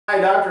Hi,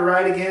 Dr.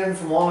 Wright again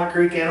from Walnut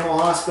Creek Animal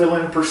Hospital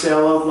in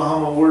Purcell,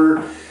 Oklahoma.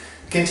 We're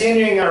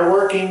continuing our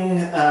Working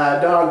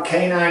Dog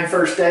Canine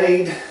First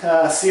Aid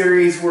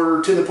series.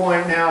 We're to the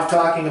point now of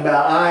talking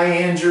about eye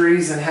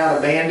injuries and how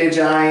to bandage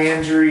eye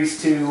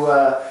injuries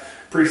to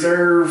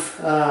preserve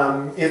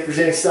if there's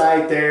any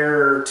site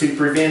there, or to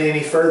prevent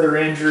any further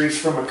injuries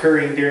from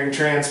occurring during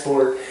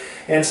transport.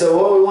 And so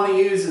what we want to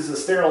use is a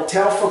sterile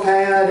Telfa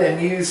pad, and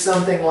use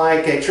something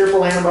like a triple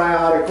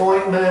antibiotic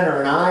ointment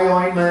or an eye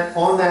ointment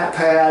on that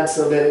pad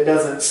so that it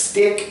doesn't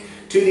stick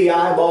to the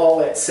eyeball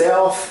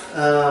itself.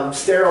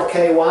 Sterile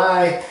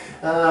KY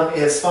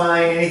is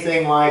fine,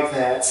 anything like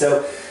that.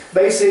 So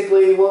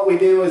basically what we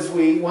do is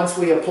once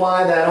we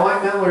apply that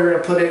ointment, we're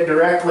going to put it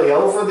directly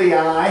over the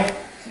eye,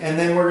 and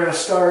then we're going to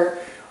start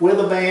with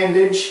a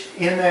bandage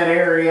in that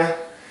area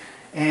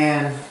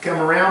and come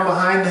around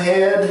behind the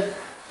head,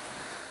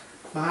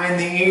 behind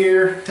the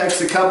ear,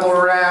 takes a couple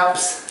of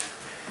wraps,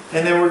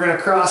 and then we're going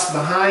to cross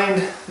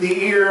behind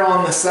the ear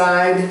on the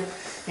side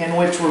in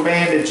which we're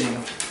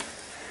bandaging.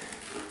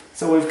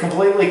 So we've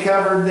completely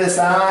covered this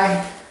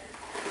eye.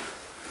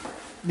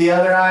 The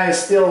other eye is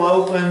still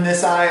open,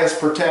 this eye is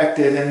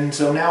protected, and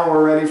so now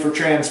we're ready for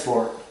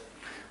transport.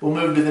 We'll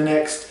move to the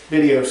next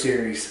video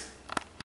series.